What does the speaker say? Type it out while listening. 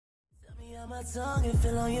My tongue and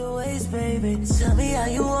feel on your waist, baby. Tell me how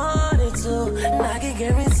you want it to, and I can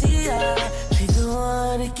guarantee I'll be the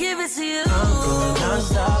one to give it to you. I'm going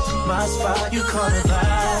non-stop, my spot, you call it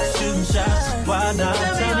vibe, shooting shots, why not?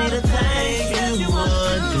 Tell me the thing you want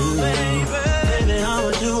to do, baby,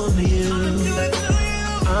 I'ma do it for you.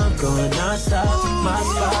 I'm going non-stop, my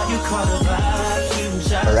spot, you call it vibe, shooting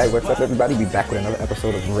shots. All right, what's up, everybody? We back with another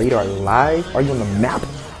episode of Radar Live. Are you on the map?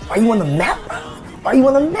 Are you on the map? Are you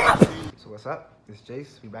on the map? So what's up? It's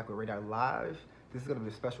Jace. We back with Radar Live. This is gonna be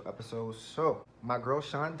a special episode. So my girl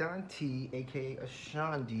ShonDon-T, aka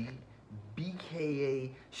ShonD,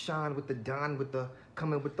 BKA Sean with the Don with the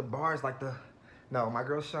coming with the bars like the. No, my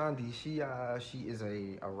girl ShonD. She is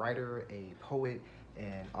a writer, a poet,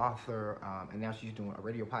 and author, and now she's doing a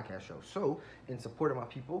radio podcast show. So in support of my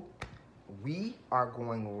people, we are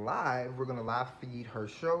going live. We're gonna live feed her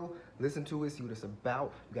show. Listen to it, see what it's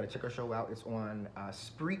about. You gotta check her show out. It's on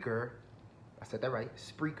Spreaker. I said that right,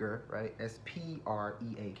 Spreaker, right?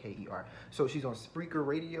 S-P-R-E-A-K-E-R. So she's on Spreaker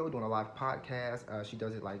Radio doing a live podcast. She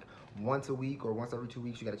does it like once a week or once every 2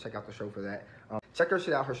 weeks. You gotta check out the show for that. Check her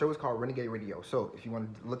shit out. Her show is called Renegade Radio. So if you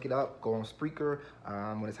want to look it up, go on Spreaker.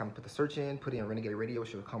 When it's time to put the search in, put in Renegade Radio,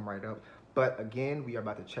 she'll come right up. But again, we are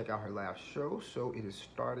about to check out her live show. So it is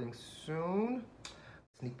starting soon.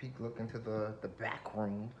 Sneak peek look into the back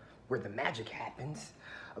room where the magic happens.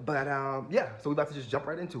 But yeah, so we're about to just jump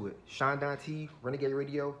right into it. ShonDon-T, Renegade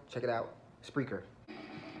Radio, check it out, Spreaker.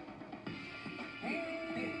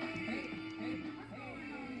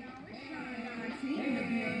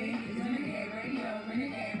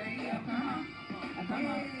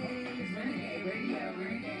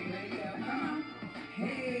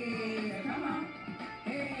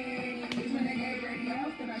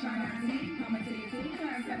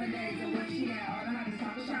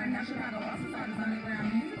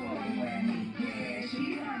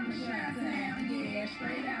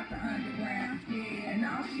 Straight out the underground, yeah, and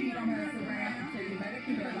all she don't mess around, so you better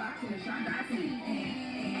keep it locked to the ShonDon-T.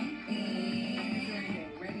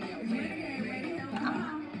 It's Renegade Radio, come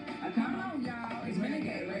on, y'all, it's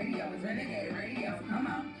Renegade Radio, come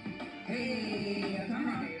on, hey, come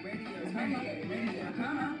on, it's Renegade Radio,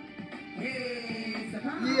 come on, hey, so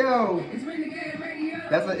come on, Yo, it's Renegade Radio.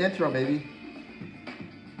 That's an intro, baby.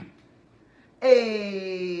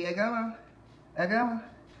 Hey, come on,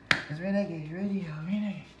 it's Renegade Radio,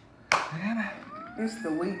 Renegade. It's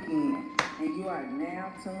the weekend, and you are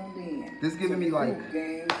now tuned in. This giving me like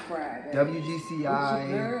WGCI,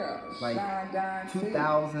 like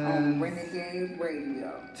 2000s, on Renegade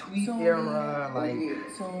Radio. Tweet Tune era, in, like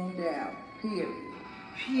get tuned out.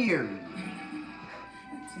 Period.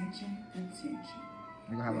 Attention.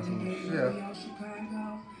 We're gonna have us on the Renegade shift. Radio Chicago.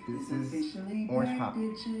 This is Officially Orange Pop.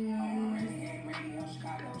 Renegade Radio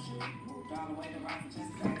Chicago. Moved all the way to Rock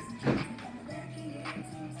just Jackson. Coming back here 2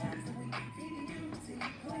 times a week. Feeding unity,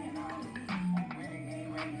 playing all the heat. On Renegade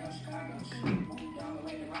Radio Chicago. Moved all the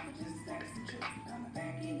way to Rock just Jackson. Coming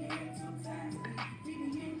back here 2 times a week.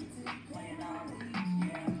 Feeding unity, playing all the heat.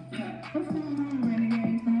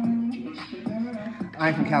 I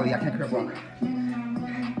ain't from Cali, I can't crib rock.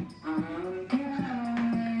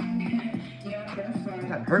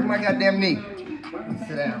 Hurt my goddamn knee.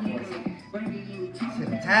 Sit down for a second. Sit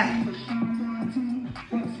tight.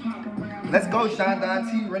 Let's go,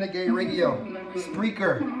 ShonDon-T, Renegade Radio,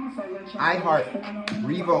 Spreaker, iHeart,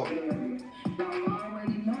 Revolt.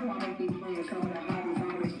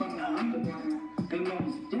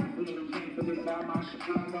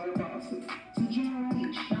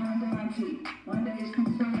 Mondays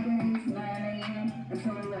through Fridays, 9 a.m.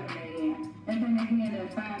 until 11 a.m. And then again at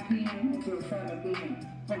 5 p.m. until 7 p.m.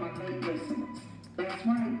 for my late listeners. That's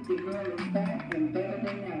right, the girl is back and better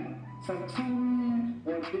than ever. So tune in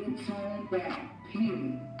or be tuned down.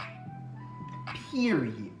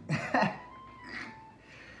 Period.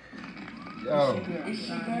 Yo. It's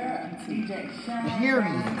your girl, DJ Sean.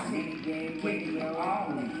 Period. Radio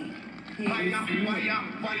only.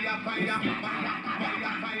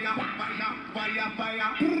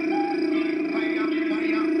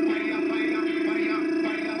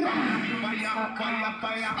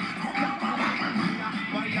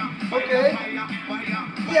 Okay.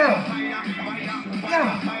 Yeah.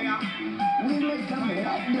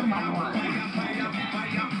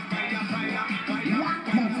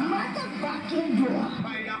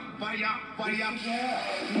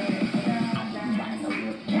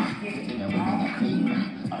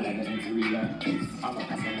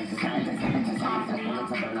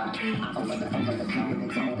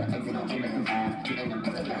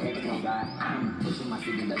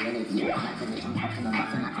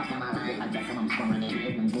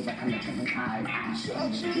 I'm the tripping eyes.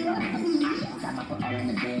 Got my foot all in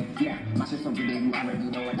the game. Yeah, my shit's so good, you already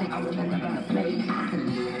know it. I was never gonna play. To the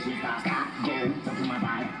new energy, stop, go. Something my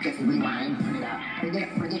vibe, just rewind, turn it up, bring it up,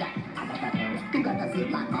 bring it up. I got that arrow, you got that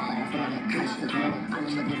zip line, all that's on it. Touch the drill, I'm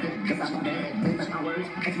in the distance, just out my bed. They touch my words,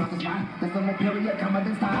 it's my spot. There's no more period, come on,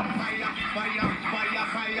 then stop. Fire, fire, fire,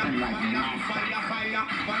 fire, fire, fire, fire, fire,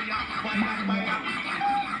 fire,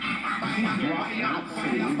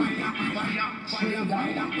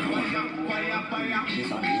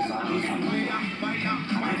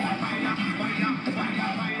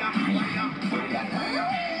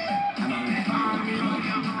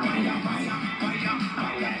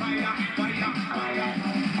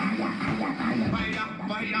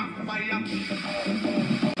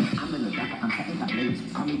 I'm in the back, I'm second top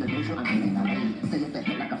leads. Call me the neutral, I'm in the lane. Stay at the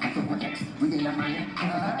head like a fossil cortex. Reading up my head,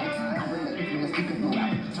 I bring the influence, you can go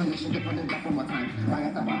out. Turn this shit different and drop one more time. Right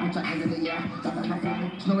at the bottom, try hands in the air. Drop at my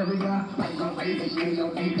phone, snow everywhere. Like go crazy, yeah, yo,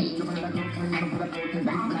 baby. You're gonna let go, turn out, put up, go, turn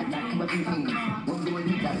back, like that, come up and clean. What's doing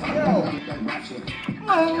you, that's all. That rap shit. Come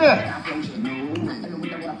on in there.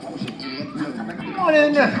 Come on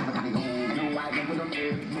in there.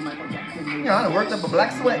 Yeah, I done worked up a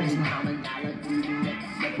black sweat.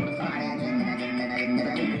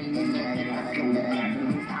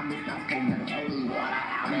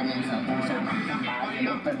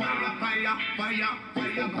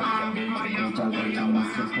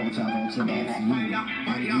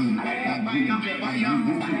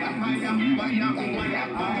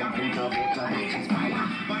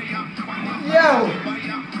 Yo!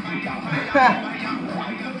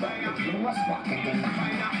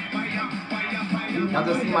 Y'all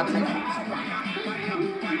just see my teeth?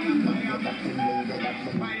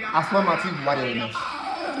 I swear my teeth whiter than this.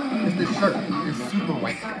 It's this shirt. It's super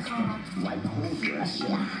white.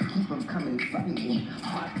 Keep them coming from me.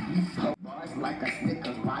 Bars like a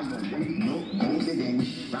Snickers by your radio. Hold it in.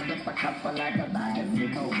 Round up a couple like a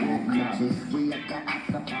bicycle. We at the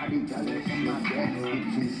after party. Jealous in my bed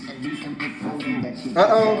stitches. And we can propose that shit.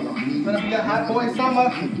 Uh-oh. Gonna be a hot boy summer.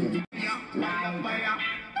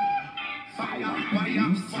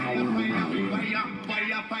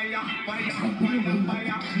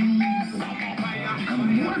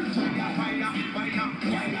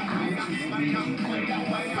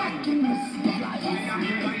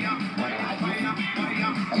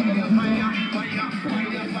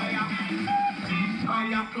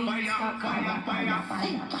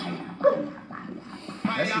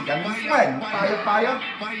 That shit got me sweating. Fire, fire.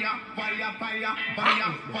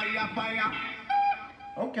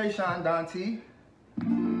 Okay, ShonDon-T.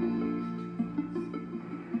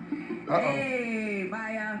 Uh-oh. Hey,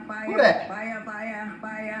 fire, fire, Who that? fire, fire,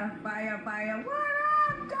 fire, fire, fire. What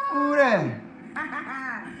up, dog? Who that?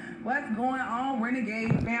 What's going on,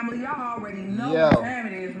 Renegade family? Y'all already know Yo. what time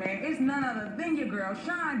it is, man. It's none other than your girl,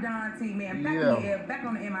 ShonDon-T, man. Back Yo. in the air, back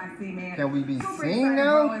on the MIC, man. Can we be Super seen excited,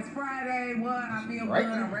 now? bro. It's Friday. What? I feel Right.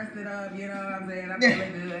 good. I'm rested up. You know what I'm saying? I'm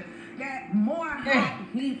feeling good. Got more hot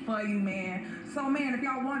heat for you, man. So, man, if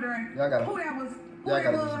y'all wondering Y'all gotta- who that was, y'all that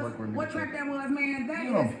gotta just was, work with me what with track that. that was, man, that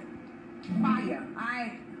Yeah. is fire.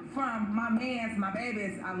 From my mans, my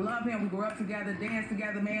babies, I love him. We grew up together, danced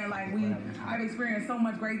together, man. Like I've experienced so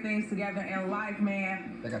much great things together in life,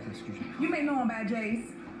 man. They got the excuse. You may know him by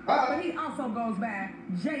Jace, but he also goes by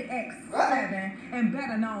JX7 and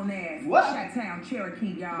better known as Chi-Town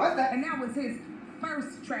Cherokee, y'all. What's that? And that was his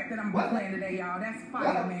first track that I'm playing today, y'all. That's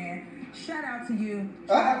fire, man. Shout out to you.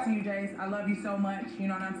 Shout out to you, Jace. I love you so much. You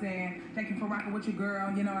know what I'm saying? Thank you for rocking with your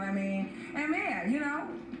girl. You know what I mean? And man, you know,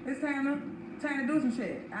 it's time to do some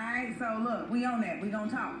shit. Alright, so look, we on that. We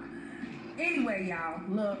gonna talk. Anyway, y'all,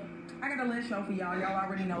 look, I got a lit show for y'all. Y'all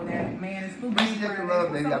already know that. Man, it's Food Appreciate the Friday. love,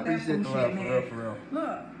 What's baby. up I with that appreciate food the shit, love, man? for real.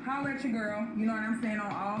 Look, holler at your girl. You know what I'm saying?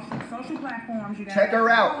 On all social platforms. You guys. Check her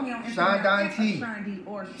out. Follow me on Instagram, ShonDon-T. ShonD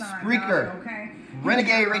or ShonDon, Spreaker. okay?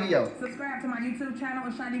 Renegade Radio. Subscribe to my YouTube channel,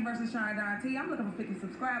 it's ShonD versus ShonDon-T. I'm looking for 50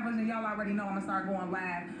 subscribers, and y'all already know I'm gonna start going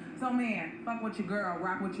live. So man, fuck with your girl,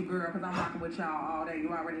 rock with your girl, because I'm rocking with y'all all day. You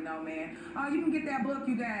already know, man. You can get that book,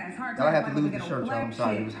 you guys. Hard Y'all have Times, to lose Like the a shirt, y'all. I'm Black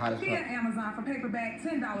sorry, Chick it was hot as via fuck. Amazon for paperback,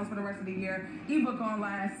 $10 for the rest of the year. Ebook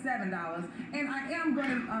online, $7. And I am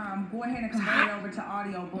gonna go ahead and convert it over to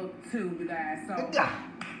audiobook too, you guys. So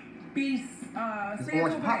be This stay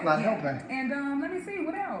orange tuned pop for not that. helping. And let me see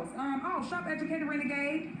what else. Shop Educated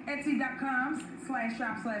Renegade,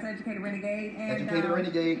 Etsy.com/shop/Educated Renegade. And Educated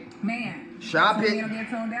Renegade. man, Shop it. I'm being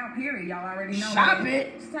toned out, period. Y'all already know. Shop man.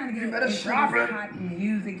 it. It's time to get You better into shop this it. hot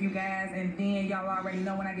music, you guys. And then y'all already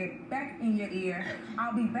know when I get back in your ear,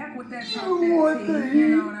 I'll be back with that talk, that tea,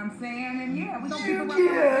 you know what I'm saying? And yeah, we're gonna keep it right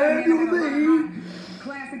there, man. I got a lot of hot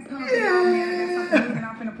classics coming for y'all, man. I got something new that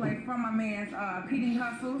I'm finna play from my man's PD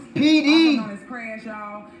Hustles. PD. Also known as Crash,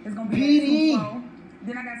 y'all. It's gonna be PD. at 2-4.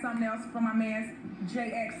 Then I got something else from my man's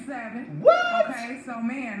JX7. What? Okay, so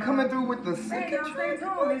man. Coming through with the Man, second y'all stay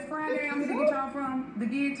track. tuned. It's Friday. I'm gonna get y'all from the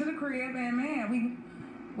gig to the crib, and man,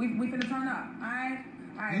 we finna turn up. Alright,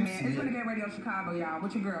 man. It's Renegade Radio Chicago, y'all.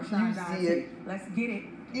 With your girl, ShonDon-T. Let's get it.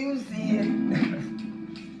 You see it.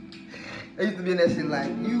 I used to be in that shit like,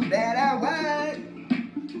 you better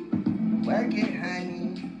work it, honey.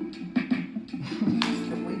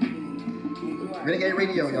 Renegade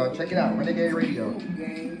Radio, y'all. Check it out. Renegade Radio.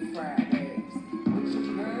 Game Fridays with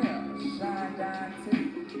your girl, ShonDon-T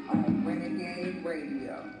on Renegade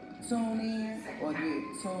Radio. Tune in or get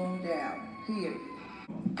tuned out. Here.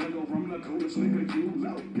 Go from the coolest nigga you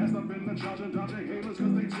know. Guess I've been the charge and dodging haters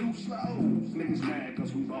cause they too slow. Niggas mad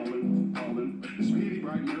cause we ballin'. Speedy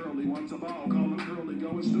bright and early, once a ball, callin' curly,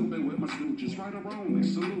 going stupid with my stooges. Right or wrong, they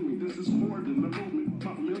salute me. This is more than the movement.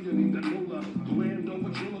 My familiar need that moolah. Land over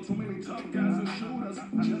driller, too many tough guys and shooters.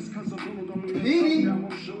 Just cause a bullet don't mean PD I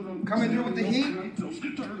won't shoot 'em. coming through with the heat.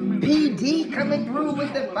 PD coming through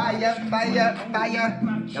with the fire.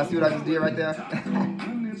 Y'all see what I just did right there?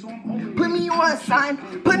 Put me on, son.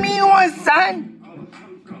 Put me on, son.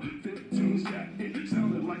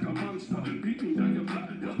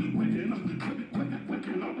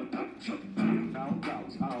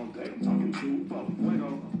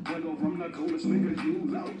 From the coolest nigga you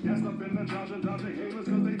know. Guess up in the charge and dodging haters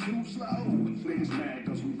cause they too slow. Niggas mad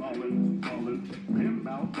cause we ballin'. Pimp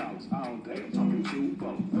out all day. I'm talking too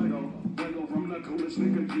slow. Fuego from the coolest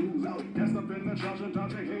nigga you know. Guess up in the charge and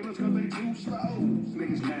dodging haters cause they too slow.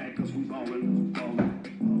 Niggas mad cause we ballin'.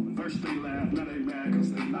 First they laugh, now they mad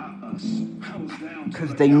cause they not us. I was down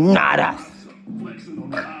Cause they not us. flexing on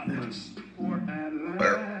the obelisk. Or at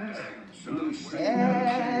last.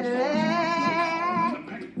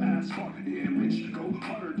 Asphalt, yeah, rich, go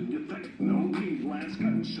harder than you think. No need, last cut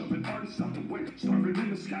and shove it, artists out the way. Starving in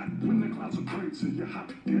the sky, when the clouds are gray, so you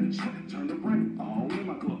hop, get a train, turn the rain. All in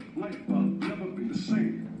my glove, light bulb, never be the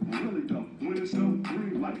same. Really dope, when it's dope,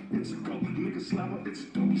 green light, it's a go. Nigga slapper, it's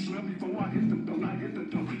dope. Smell before I hit the dope, I hit the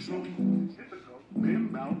dope. Smoke, hit the dope. Been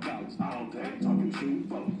bout all day, talking too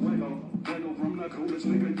low. Fuego from the coolest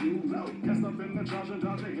nigga you know. Guess up in the charge and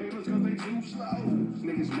dodging haters cause they too slow.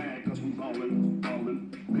 Niggas mad cause we ballin'.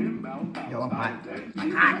 Been bout Yo, I'm hot. all day.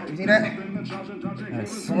 Hot. You see that? I'm a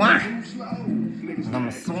swine. I'm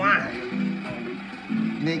a swine.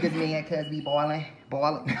 Niggas mad cause we ballin'.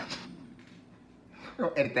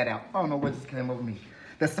 Don't edit that out. I don't know what just came over me.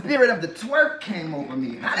 The spirit of the twerk came over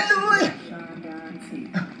me. Hallelujah.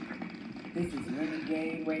 ShonDon-T. This is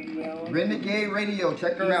Renegade Radio. Renegade Radio.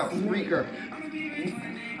 Check her out. Spreaker. I'ma be rich one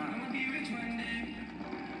day. I'ma be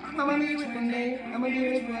rich one day. I'ma be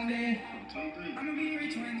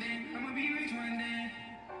rich one day. I'ma be rich one day.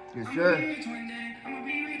 Yes, sir.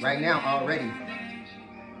 Right now, already.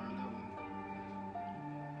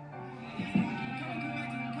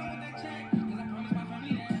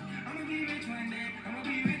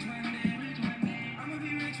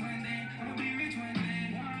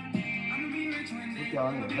 Y'all, I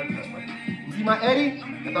need a haircut, right? You see my Eddie? I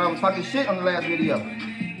thought I was talking shit on the last video. Look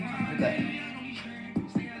at that.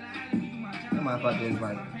 That motherfucker is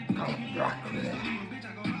like, Count Dracula.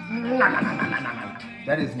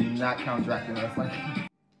 That is not Count Dracula.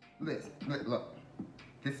 That's like, look.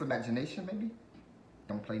 This imagination, baby.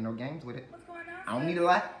 Don't play no games with it. What's going on? I don't need a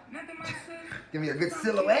lot. Nothing much, sis. Give me a good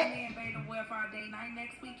silhouette.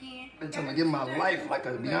 Next weekend. I'm trying to give my life like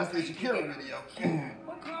a Beyonce Shakira video.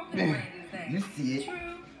 What clothing brand is that? You see it.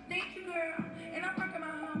 True. Thank you, girl. And I'm rocking my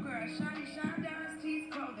homegirl,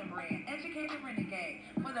 ShonDon-T's clothing brand, Educated Renegade,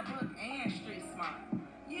 for the book and Street Smart.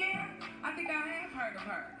 Yeah, I think I have heard of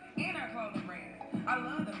her and her clothing brand. I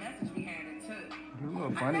love the message behind it, too. You're a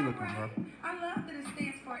little funny looking, bro. I love that it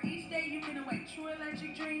stands for each day you can awake true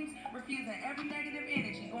electric dreams, refusing every negative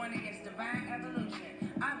energy, going against divine evolution.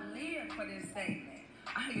 I live for this statement.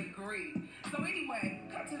 I agree. So anyway,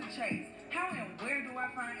 cut to the chase. How and where do I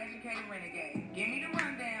find Educated Renegade? Give me the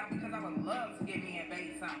rundown because I would love to get me and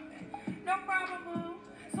bake something. No problem, boo.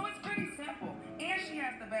 So it's pretty simple. And she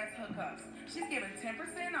has the best hookups. She's giving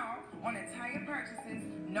 10% off on entire purchases,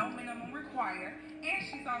 no minimum required, and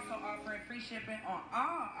she's also offering free shipping on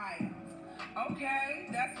all items. Okay,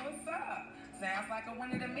 that's what's up. Sounds like a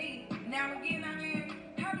winner to me. Now again,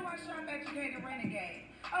 how do I shop Educated Renegade?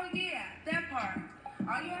 Oh yeah, that part.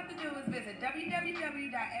 All you have to do is visit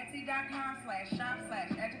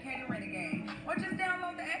www.etsy.com/shop/educatedrenegade or just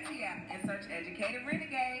download the Etsy app and search Educated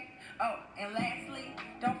Renegade. Oh, and lastly,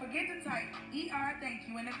 don't forget forget to type ER thank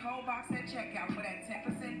you in the code box at checkout for that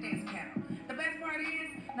 10% discount. The best part is,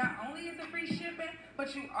 not only is it free shipping,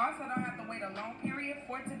 but you also don't have to wait a long period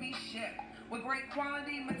for it to be shipped. With great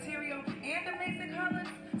quality material and amazing colors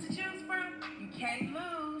to choose from, you can't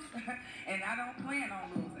lose. And I don't plan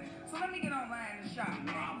on losing. So let me get online and shop.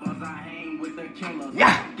 Robbers, I hang with the killers.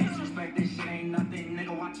 Yeah. Disrespect, this shit ain't nothing,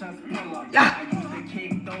 nigga. Watch us pull up. Yeah. I used to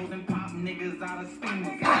kick those and pop niggas out of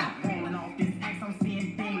steamers. Yeah. Rolling off this X, I'm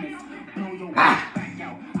seeing demons. Blow your ass back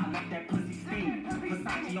out. I left that pussy steaming.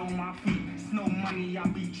 Versace on my feet. Snow money, I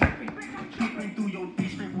be tripping. Tripping through your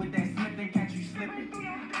district with that slip and catch you slipping.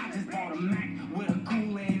 I just bought a Mac with a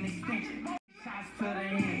cooler and extension. Shots to the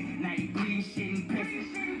head. Now you bleeding shit and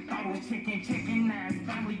pissing. Thought it was chicken, now his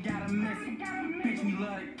family got a missing. Bitch, we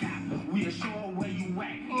love the cop. We assure where you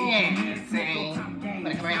at. Yeah, same.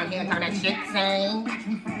 Better come around here and talk that shit, same. Bitch,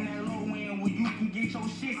 we from that low end where you can get your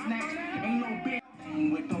shit snatched. Ain't no bitch.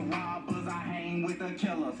 Hang with the robbers, I hang with the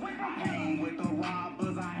killers. I hang with the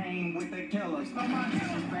robbers, I hang with the killers.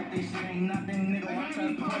 Disrespect, this shit ain't nothing, nigga. Watch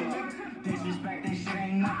us pull up. Disrespect, this shit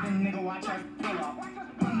ain't nothing, nigga. Watch us pull up.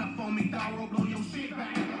 Run up on me, Garo, blow your shit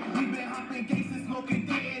back. We been hopping cases, smoking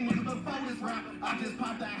dead niggas before this rap. I just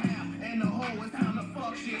popped a half and the whole. It's time to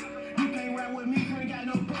fuck shit. You can't rap with me, you ain't got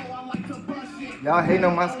no bow. I like to bust shit. Y'all hating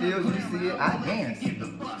on my skills, you see it, I dance.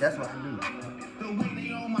 That's what I do. The way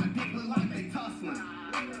they on my dick look like they tussling.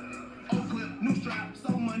 Old clip, new strap, so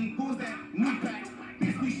money, who's that? New pack.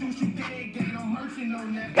 Bitch, we shoot you dead, get no merchant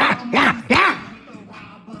on that. Yeah. With the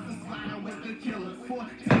robbers and slide with the killers. For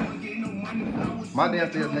don't get no money, I was My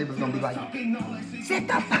downstairs neighbor's gonna be like, talking all that shit. sit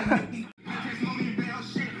the fuck up.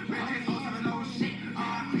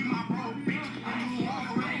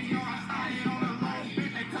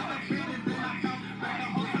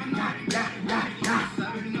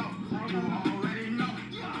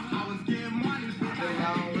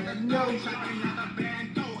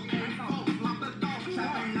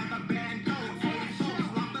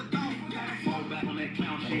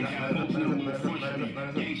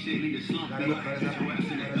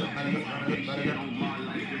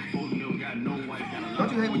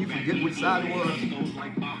 Don't you hate when you forget which side it was?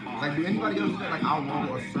 Like, do anybody else do that? Like, I'll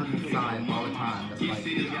roll a certain side all the time. That's like,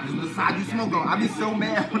 this is the side you smoke on. I be so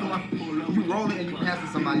mad when like, you roll it and you pass it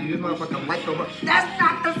to somebody. You just motherfucker light over. That's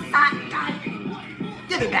not the side, God.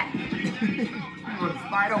 Give it back. I'm gonna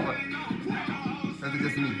slide over. That's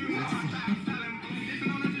just me.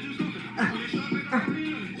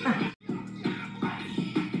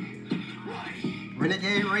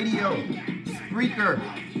 Renegade Radio, Spreaker,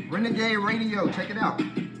 Renegade Radio, check it out.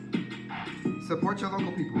 Support your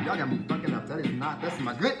local people. Y'all got me fucking up. That is not, that's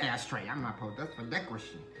my good ashtray. I'm not supposed, that's for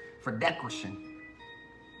decoration. For decoration.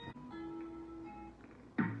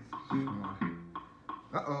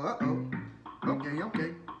 Uh-oh.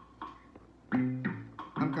 Okay.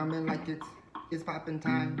 I'm coming like it's popping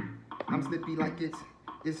time. I'm slippy like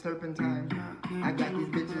it's turpentine. I got these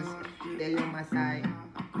bitches, they on my side.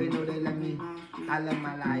 They know they love me. I love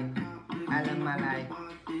my life. I love my life.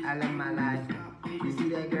 I love my life. You see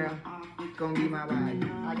that girl? Gonna be my wife.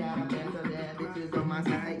 I got a bunch of bad bitches on my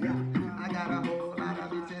side. Yeah. I got a whole lot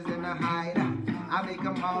of bitches in the hide. I make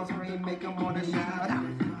them all scream, make them wanna shout.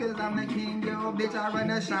 Cause I'm the king, yo, bitch, I run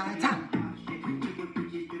the shot.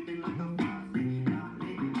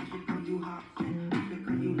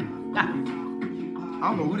 I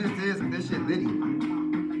don't know who this is, but this shit litty.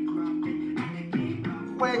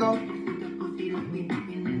 Fuego.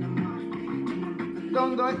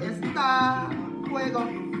 ¿Dónde está fuego?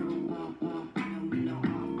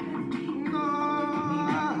 No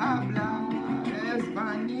habla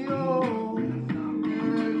español.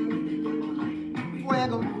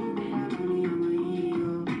 Fuego.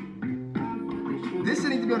 This shit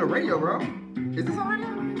needs to be on the radio, bro. Is this on radio?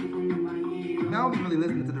 Now I'm really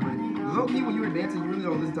listening to the radio. Low key, when you were dancing, you really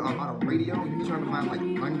don't listen to a lot of radio. You be trying to find like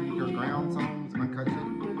underground songs, uncut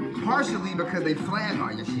shit. Partially because they flag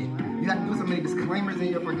all your shit. You have to do so many disclaimers in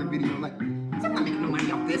your fucking video. Like, I'm not making no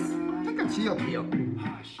money off this. Take a chill pill.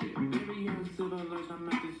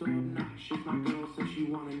 My girl said she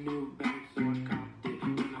want a new bag, so I copped it.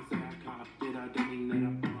 When I say I copped it, I don't mean that I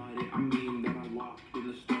bought it. I mean that I walked in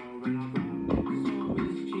the store and I robbed it. So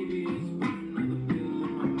it's GBS, put another pill in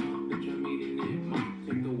my mouth, bitch, I'm eating it. Might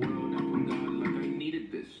take the world out from God like I needed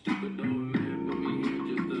this. Stupid old man put me here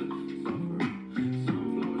just to suffer.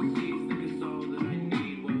 Sunflower seeds, think it's all that I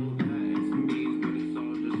need. Well, that's me, but it's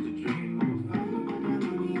all just a dream.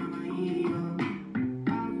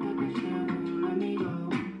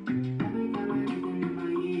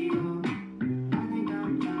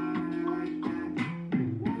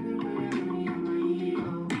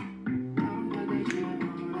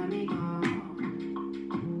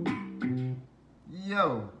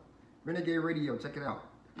 Radio. Renegade Radio, check it out.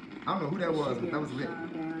 I don't know who that was, but that was lit.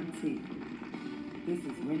 ShonDon-T. This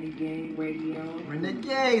is Renegade Radio.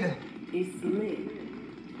 Renegade! It's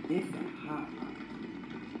lit. This is hot.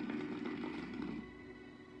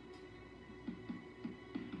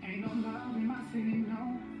 Ain't no love in my city,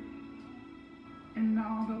 no. And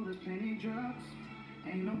although there's plenty drugs,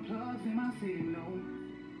 ain't no plugs in my city, no.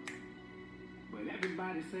 But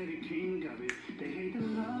everybody say the king of it. They hate the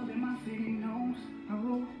love in my city, knows.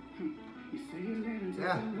 Oh, you say you're living just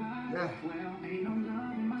a lie. Yeah. Well, ain't no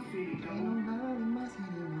love in my city, no. Ain't no love in my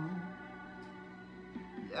city, no.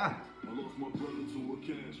 Yeah. I lost my brother to a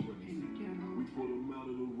cash race. We put him out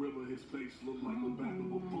of the river, his face looked like the back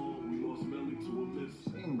of a palm. We lost Melly to a miss.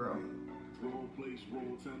 Sing, bro. Wrong place,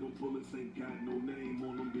 wrong time, no bullets, ain't got no name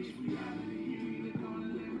on them. This reality, you either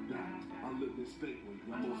gonna live or die. I lived in Stateway,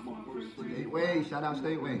 I lost my first friend. Stateway, shout out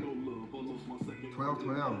Stateway. No love, I lost my second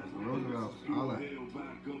 1212, Roosevelt, all that. held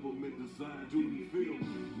by government design, duty field.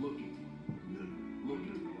 Looking,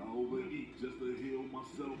 I overeat just to heal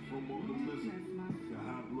myself from all the misery. Got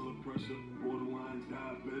high blood pressure, borderline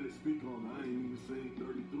diabetic. Speak on, I ain't even saying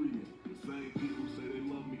 33 yet. The same people say they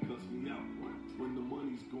love me, cuss me out. When the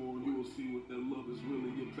money's gone, you'll see what that love is really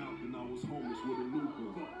about. And I was homeless with a new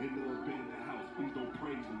girl in the abandoned house. Please don't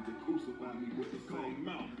praise me, they crucify me with the same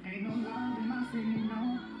mouth. Ain't no love in my city,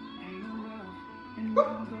 no. Ain't no love. And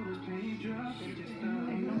although there's plenty drugs,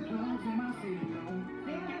 ain't no plugs in my city, no.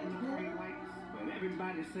 Ain't got no free whites. But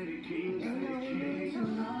everybody say the king, ain't no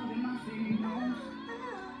love in my city, no.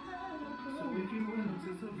 So if you're willing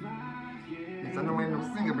to survive, yeah. Yes, I know I ain't no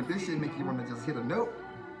singer, but this shit make you want to just hit a note.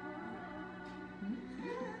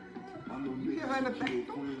 Yeah, right in the back.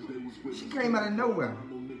 She came out of nowhere.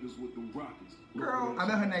 Girl, I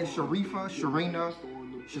know her name Sharifa, Sharina,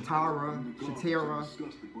 Shatara, Shatera.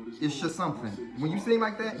 It's just something. When you sing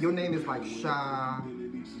like that, your name is like Sha,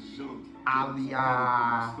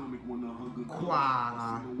 Alia,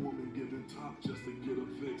 Kwa.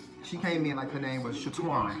 She came in like her name was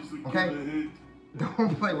Shatwan, okay?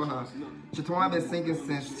 Don't play with her. Shatwan been singing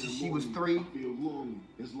since she was 3.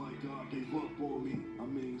 It's like God gave up on me. I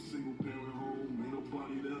mean, single parent home, ain't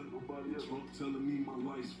nobody there. Trump telling me my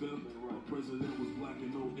life's fair. My president was black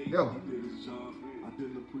in 08. Yo. He did his job. I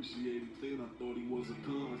didn't appreciate it then. I thought he was a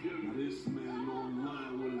con. Now this man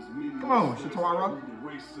online with his media. Come on, Shatara.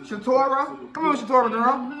 Shatara. Come on, Shatara,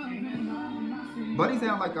 girl. Buddy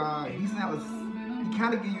sound like, he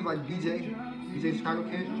kind of give you like DJ Chicago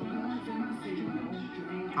Kid.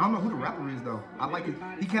 I don't know who the rapper is though. I like it.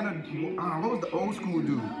 He kind of, what was the old school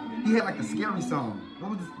dude? He had like the scary song.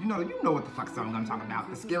 What was this? You know what the fuck song I'm talking about?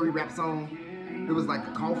 The scary rap song. It was like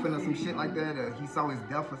a coffin or some shit like that. He saw his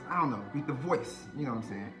death. I don't know. With the voice. You know what I'm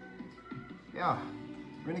saying? Yeah.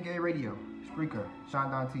 Renegade Radio. Spreaker.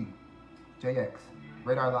 ShonDon-T. JX.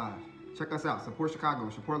 RADARLive. Check us out. Support Chicago.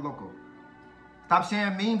 Support local. Stop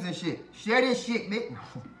sharing memes and shit. Share this shit, bitch.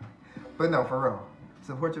 But no, for real.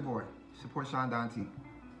 Support your boy. Support ShonDon-T.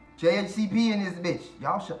 JHCP in this bitch.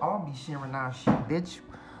 Y'all should all be sharing our shit, bitch.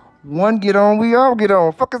 One get on, we all get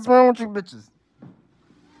on. Fuck is wrong with you bitches?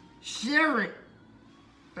 Share it.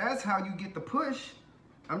 That's how you get the push.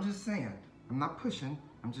 I'm just saying. I'm not pushing.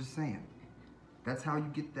 I'm just saying. That's how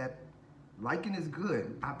you get that. Liking is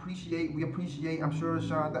good. We appreciate. I'm sure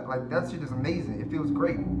Sean, that shit is amazing. It feels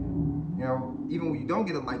great. You know, even when you don't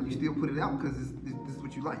get a like, you still put it out because this is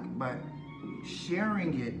what you like. But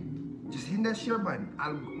sharing it, just hitting that share button.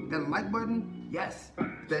 That like button, yes.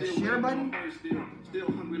 That share button. Still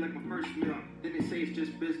hungry like my first meal. Then they say it's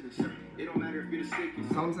just business. It don't matter if you're the sickest.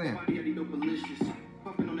 That's all I'm saying. Body no malicious.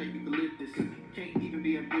 Puffing on that you can live this. Can't even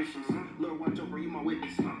be ambitious. Lord, watch over you, my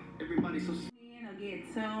witness. Everybody's so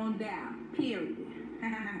Get toned down, period.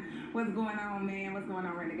 What's going on, man? What's going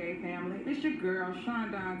on, Renegade family? It's your girl,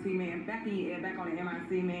 ShonDon-T, man. Back in your ear, back on the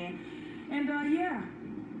MIC, man. And, yeah,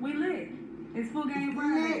 we lit. It's Full Game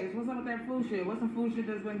Fridays. What's up with that food shit? What's some food shit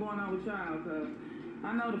that's been going on with y'all? Because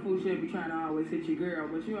I know the food shit be trying to always hit your girl,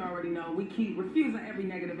 but you already know we keep refusing every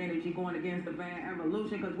negative energy going against the van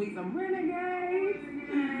evolution because we some renegades.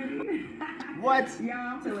 What?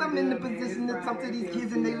 Y'all Since I'm in the position to talk to these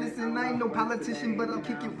kids and they listen, I ain't no politician, but I'll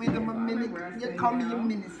kick it with them a minute. You call me a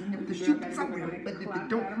menace, and if the shoot is somewhere, but if they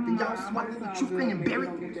don't, then y'all swallow the truth and bury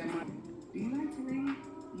it. Do you like to read?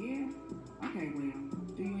 Yeah? Okay, well,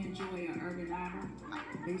 do you enjoy an urban novel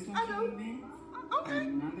based on true events? Okay.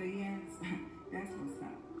 Another yes? That's what's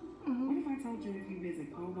up. What if I told you if you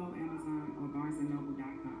visit Kobo, Amazon, or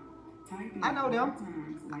BarnesandNoble.com? Type in I know them. Hard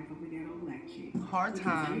Times, Life of a Ghetto Black Chick. Hard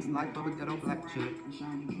Times, Life of a Ghetto Black Chick. And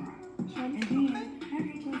shiny try. And then have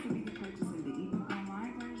your choice of either purchasing the ebook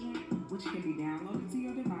online version, which can be downloaded to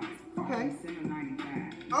your device for Okay. $7.95.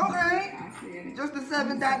 Okay. I said it. Just the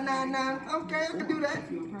 7.99. Okay, I can do that.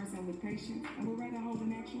 If you're a person with patience and would rather hold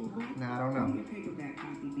an actual book, Nah, I don't know. your paperback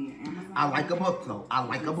copy via Amazon. I like a book though. I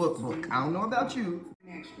like a book. I don't know about you.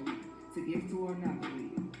 An extra one to give to another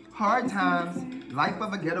reader. Hard Times, Life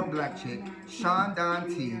of a Ghetto Black Chick,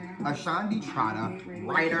 ShonDon-T, a Shondi Trotter,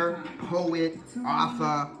 writer, poet,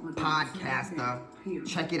 author, podcaster.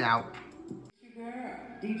 Check it out. It's your girl,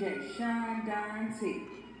 DJ ShonDon-T,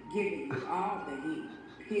 giving you all the heat,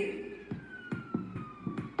 period.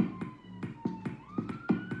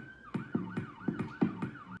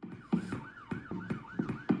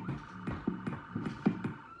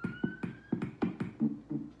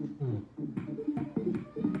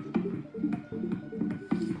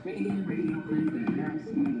 Renegade Radio plays that house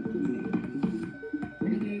music.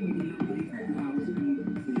 Renegade Radio plays that house music.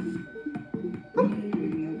 Renegade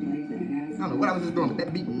Radio plays that house music. I don't know what I was just doing, but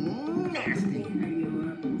that beat nasty. Radio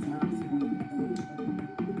uplifts house music.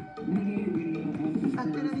 Renegade Radio uplifts house music. Renegade Radio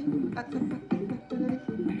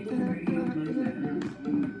plays that house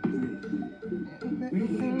music.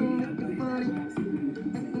 Renegade Radio plays that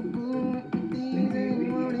house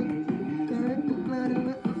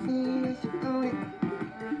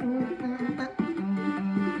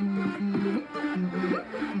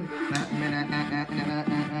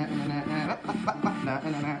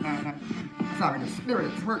Sorry, the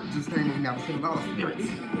spirits hurt just came in now. There's a lot of spirits.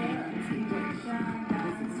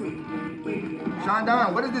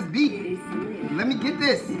 ShonDon, what is this beat? Let me get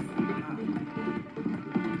this.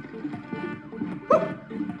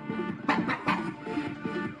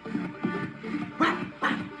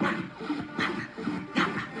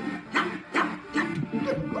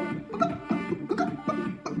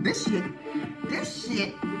 This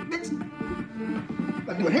shit, bitch.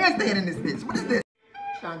 I do a handstand in this bitch. What is this?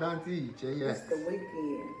 ShonDon-T, JS. It's the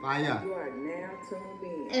weekend. Fire. You are now tuned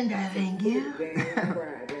in. And I thank you. Game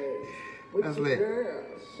Friday. With That's your lit. girl,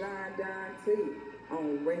 ShonDon-T,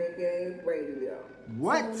 on Renegade Radio.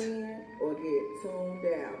 What? Tune in or get tuned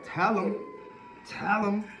out. Tell them. Tell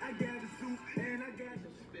them. I got the soup and I got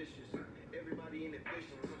suspicious. Everybody in it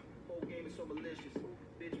vicious. Whole game is so malicious.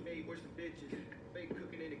 Bitch made worse than bitches. Fake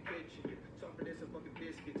cooking in the kitchen. Softer than some fucking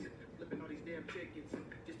biscuits. Flipping all these damn chickens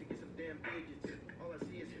just to get some damn digits. All I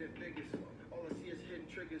see is hidden figures. All I see is hidden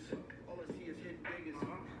triggers. All I see is hidden figures.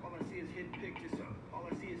 All I see is hidden pictures. All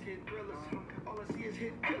I see is hidden thrillers. All I see is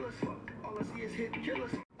hidden killers. All I see is hidden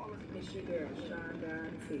killers. It's your girl,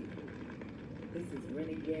 ShonDon-T. This is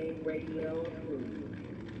Renegade Radio approved.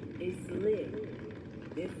 It's lit.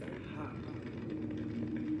 This is hot.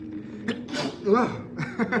 Yeah,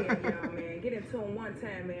 y'all, man. Get in tune one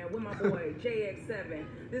time, man, with my boy JX7.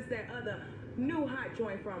 This that other new hot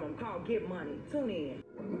joint from him called Get Money. Tune in.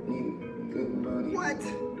 What?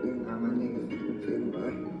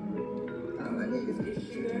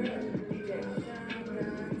 It's your girl, DJ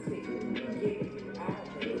ShonDon-T. Get it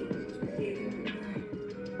all day. Get it.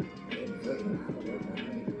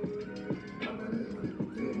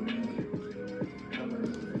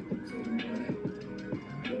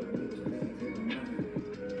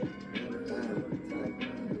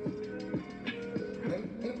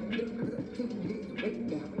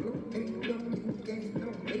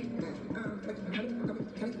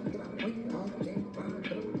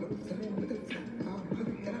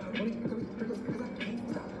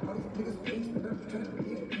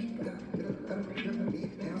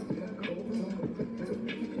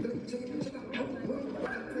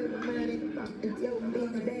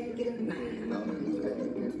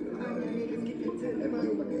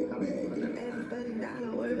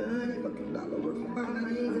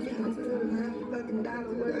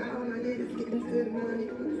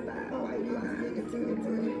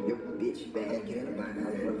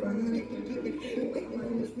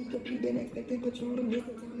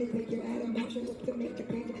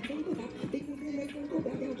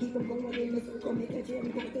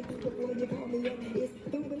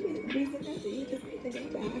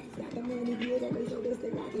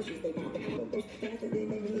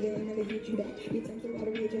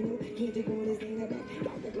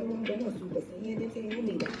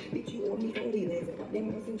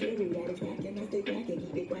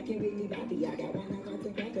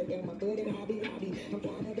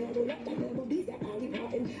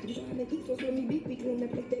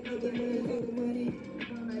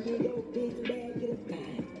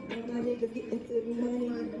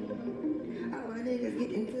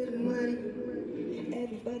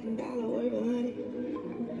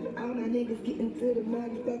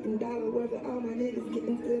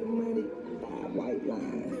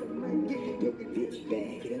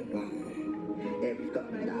 Every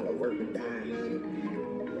fucking dollar worth of dime money.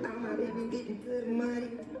 I'm not even getting to the money.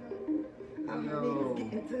 Yo.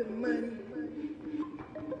 Getting to the money.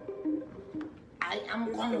 I am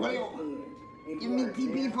Cornholio. Give me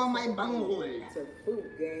TP for my bunghole.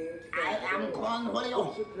 I am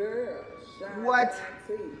Cornholio. What?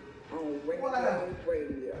 On Renegade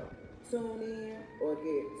Radio. Tune in or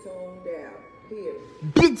get tuned out.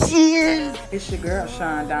 Bitches! It's your girl,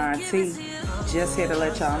 ShonDon-T. Just here to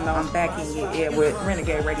let y'all know I'm back in your ear with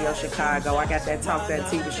Renegade Radio Chicago. I got that Talk That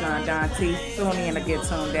T with ShonDon-T. Tune in to get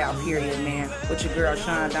tuned out, period, man. With your girl,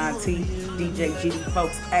 ShonDon-T, DJ GD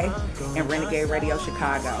Folks A, and Renegade Radio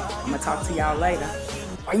Chicago. I'm going to talk to y'all later.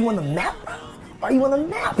 Are you on the map? Are you on the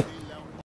map?